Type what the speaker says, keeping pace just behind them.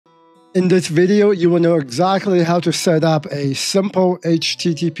In this video, you will know exactly how to set up a simple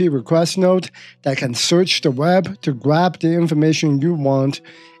HTTP request node that can search the web to grab the information you want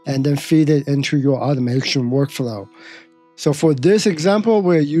and then feed it into your automation workflow. So for this example,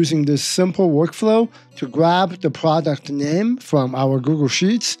 we're using this simple workflow to grab the product name from our Google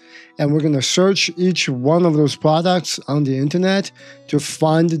Sheets, and we're going to search each one of those products on the internet to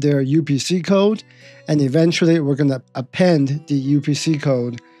find their UPC code, and eventually we're going to append the UPC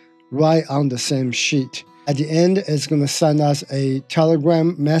code right on the same sheet. At the end, it's going to send us a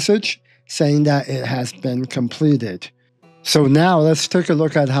Telegram message saying that it has been completed. So now let's take a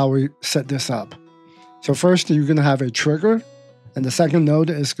look at how we set this up. So first, you're going to have a trigger, and the second node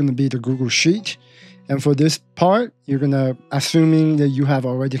is going to be the Google Sheet. And for this part, you're going to, assuming that you have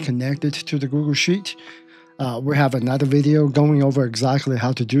already connected to the Google Sheet, we have another video going over exactly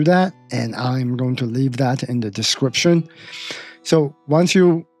how to do that, and I'm going to leave that in the description. So once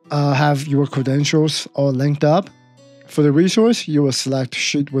you have your credentials all linked up, for the resource, you will select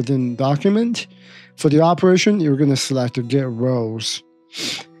Sheet Within Document. For the operation, you're going to select Get Roles.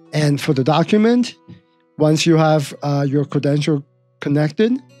 And for the document, once you have your credential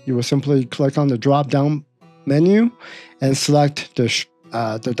connected, you will simply click on the drop-down menu and select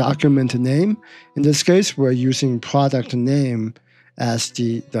the document name. In this case, we're using product name as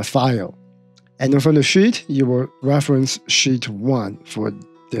the file. And then for the sheet, you will reference Sheet 1 for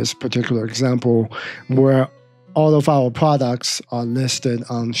this particular example, where all of our products are listed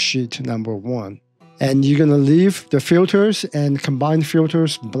on sheet number 1. And you're going to leave the filters and combined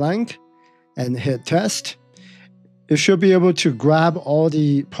filters blank and hit test. You should be able to grab all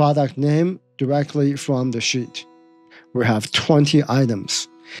the product name directly from the sheet. We have 20 items.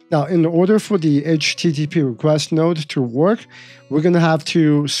 Now, in order for the HTTP request node to work, we're going to have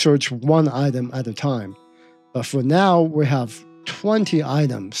to search one item at a time. But for now, we have 20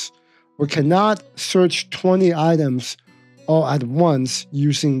 items. We cannot search 20 items all at once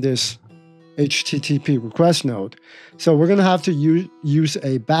using this HTTP request node. So we're going to have to use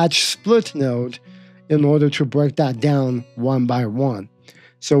a batch split node in order to break that down one by one.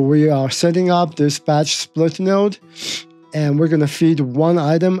 So we are setting up this batch split node, and we're going to feed one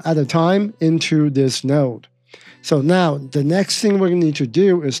item at a time into this node. So now the next thing we're going to need to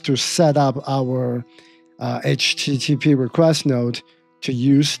do is to set up our HTTP request node to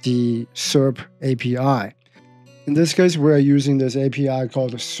use the SERPER API. In this case, we're using this API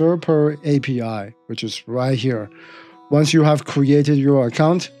called SERPER API, which is right here. Once you have created your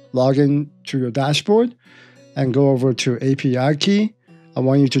account, log in to your dashboard and go over to API key. I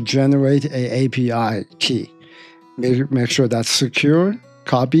want you to generate an API key. Make sure that's secure,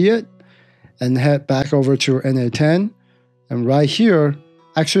 copy it, and head back over to n8n. And right here,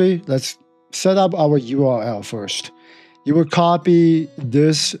 actually, let's set up our URL first. You will copy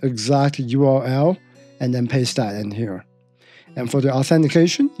this exact URL and then paste that in here. And for the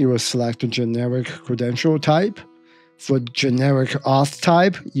authentication, you will select a generic credential type. For generic auth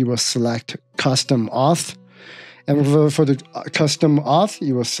type, you will select custom auth. And for the custom auth,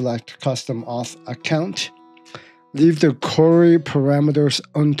 you will select custom auth account. Leave the query parameters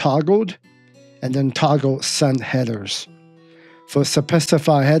untoggled, and then toggle send headers. For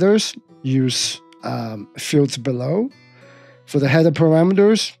specify headers, use fields below. For the header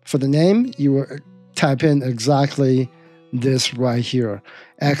parameters, for the name, you will type in exactly this right here,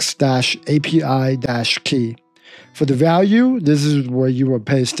 x-api-key. For the value, this is where you will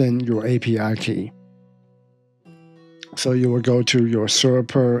paste in your API key. So you will go to your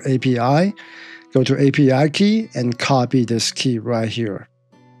SERPER API, go to API key, and copy this key right here.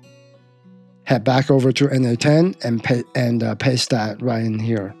 Head back over to n8n and paste that right in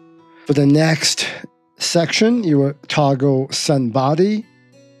here. For the next section, you will toggle send body,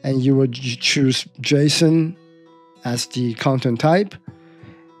 and you will choose JSON as the content type,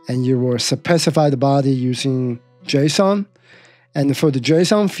 and you will specify the body using JSON. And for the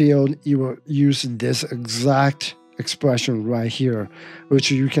JSON field, you will use this exact expression right here,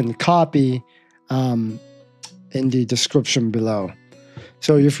 which you can copy in the description below.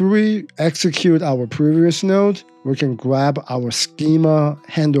 So if we execute our previous node, we can grab our schema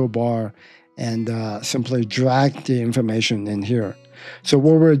handlebar and simply drag the information in here. So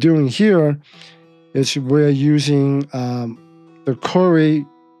what we're doing here is we're using the query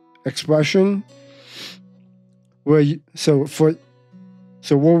expression. So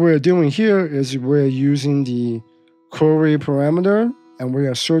what we're doing here is we're using the query parameter, and we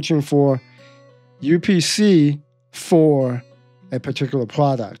are searching for UPC for a particular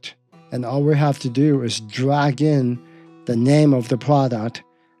product. And all we have to do is drag in the name of the product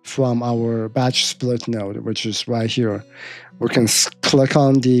from our batch split node, which is right here. We can click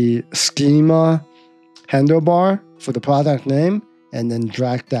on the schema handlebar for the product name and then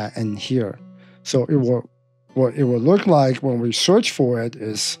drag that in here. So what it will look like when we search for it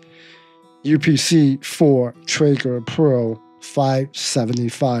is UPC for Traeger Pro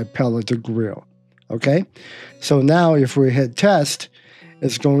 575 pellet grill. Okay, so now if we hit test,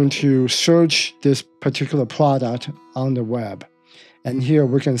 it's going to search this particular product on the web. And here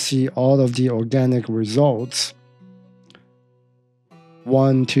we can see all of the organic results.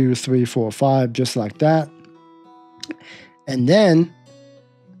 1, 2, 3, 4, 5, just like that. And then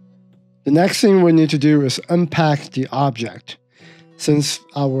the next thing we need to do is unpack the object. Since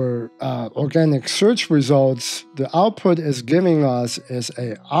our organic search results, the output is giving us is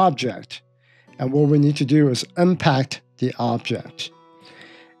an object. And what we need to do is unpack the object.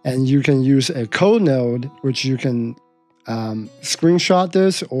 And you can use a code node, which you can screenshot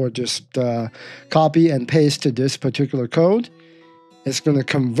this or just copy and paste to this particular code. It's going to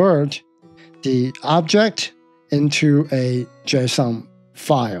convert the object into a JSON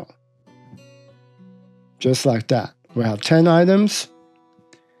file. Just like that. We have 10 items.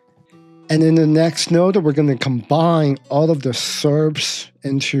 And in the next node, we're going to combine all of the SERPs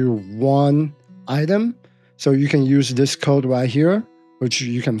into one item. So you can use this code right here, which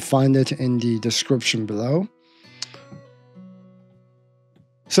you can find it in the description below.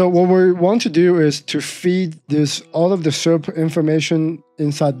 So what we want to do is to feed all of the SERP information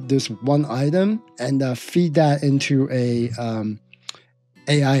inside this one item and feed that into a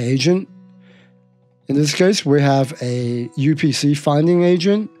AI agent. In this case, we have a UPC finding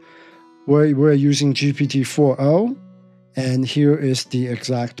agent where we're using GPT-4o, and here is the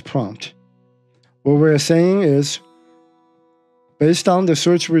exact prompt. What we're saying is, based on the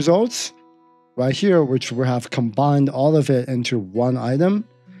search results right here, which we have combined all of it into one item,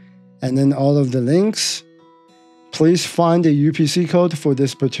 and then all of the links, please find the UPC code for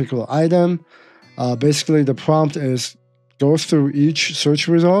this particular item. Basically, the prompt is go through each search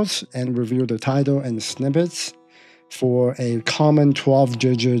results and review the title and snippets for a common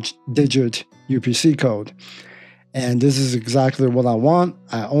 12-digit UPC code. And this is exactly what I want.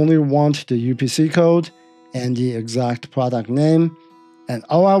 I only want the UPC code and the exact product name. And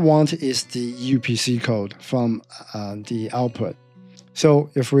all I want is the UPC code from the output. So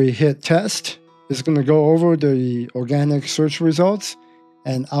if we hit test, it's going to go over the organic search results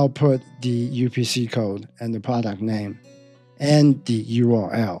and output the UPC code and the product name and the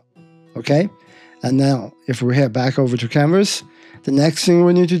URL. Okay? And now if we head back over to Canvas, the next thing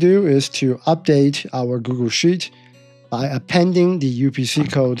we need to do is to update our Google Sheet by appending the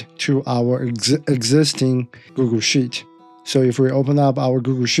UPC code to our existing Google Sheet. So if we open up our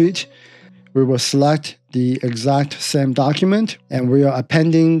Google Sheet, we will select the exact same document, and we are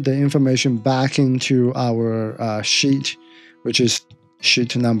appending the information back into our sheet, which is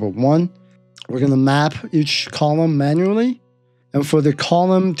sheet number 1. We're going to map each column manually. And for the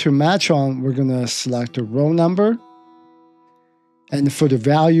column to match on, we're going to select the row number. And for the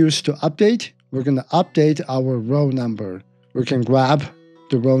values to update, we're going to update our row number. We can grab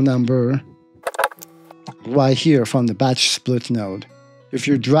the row number right here from the batch split node. If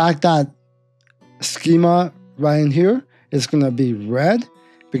you drag that schema right in here, it's going to be red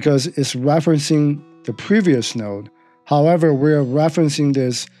because it's referencing the previous node. However, we're referencing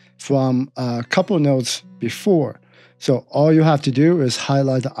this from a couple nodes before. So all you have to do is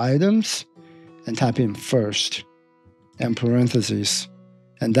highlight the items and type in first and parentheses,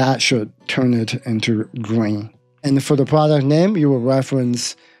 and that should turn it into green. And for the product name, you will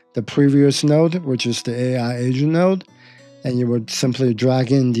reference the previous node, which is the AI agent node, and you would simply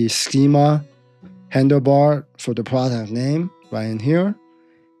drag in the schema handlebar for the product name right in here,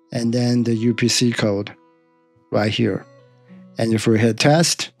 and then the UPC code right here. And if we hit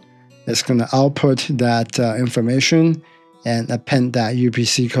test, it's going to output that information and append that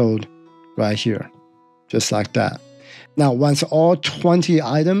UPC code right here, just like that. Now, once all 20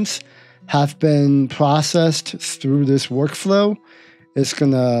 items have been processed through this workflow, it's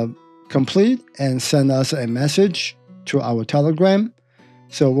going to complete and send us a message to our Telegram.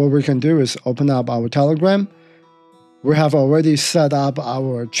 So what we can do is open up our Telegram. We have already set up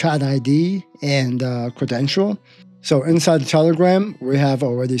our chat ID and credential. So inside the Telegram, we have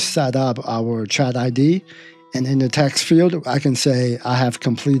already set up our chat ID. And in the text field, I can say, I have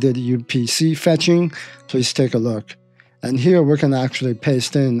completed UPC fetching. Please take a look. And here we can actually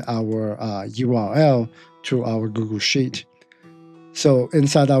paste in our URL to our Google Sheet. So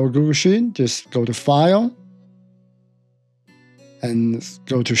inside our Google Sheet, just go to File and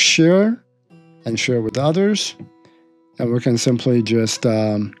go to Share and share with others. And we can simply just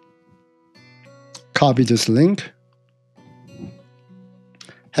copy this link,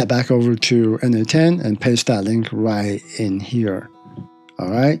 head back over to n8n and paste that link right in here.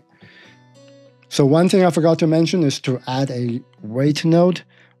 All right. So one thing I forgot to mention is to add a wait node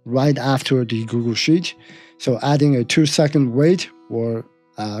right after the Google Sheet. So adding a 2-second wait will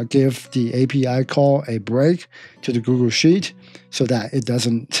give the API call a break to the Google Sheet so that it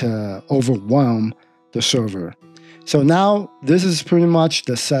doesn't overwhelm the server. So now this is pretty much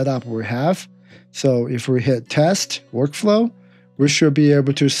the setup we have. So if we hit test workflow, we should be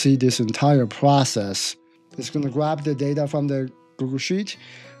able to see this entire process. It's going to grab the data from the Google Sheet,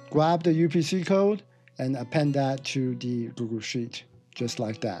 grab the UPC code, and append that to the Google Sheet, just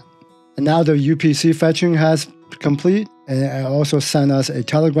like that. And now the UPC fetching has complete, and it also sent us a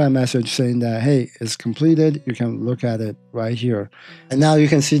Telegram message saying that, hey, it's completed. You can look at it right here. And now you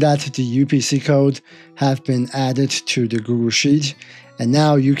can see that the UPC code have been added to the Google Sheet. And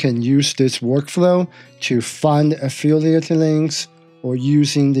now you can use this workflow to find affiliate links or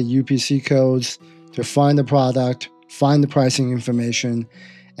using the UPC codes to find the product, find the pricing information,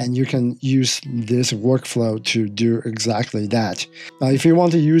 and you can use this workflow to do exactly that. Now, if you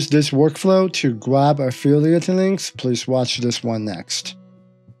want to use this workflow to grab affiliate links, please watch this one next.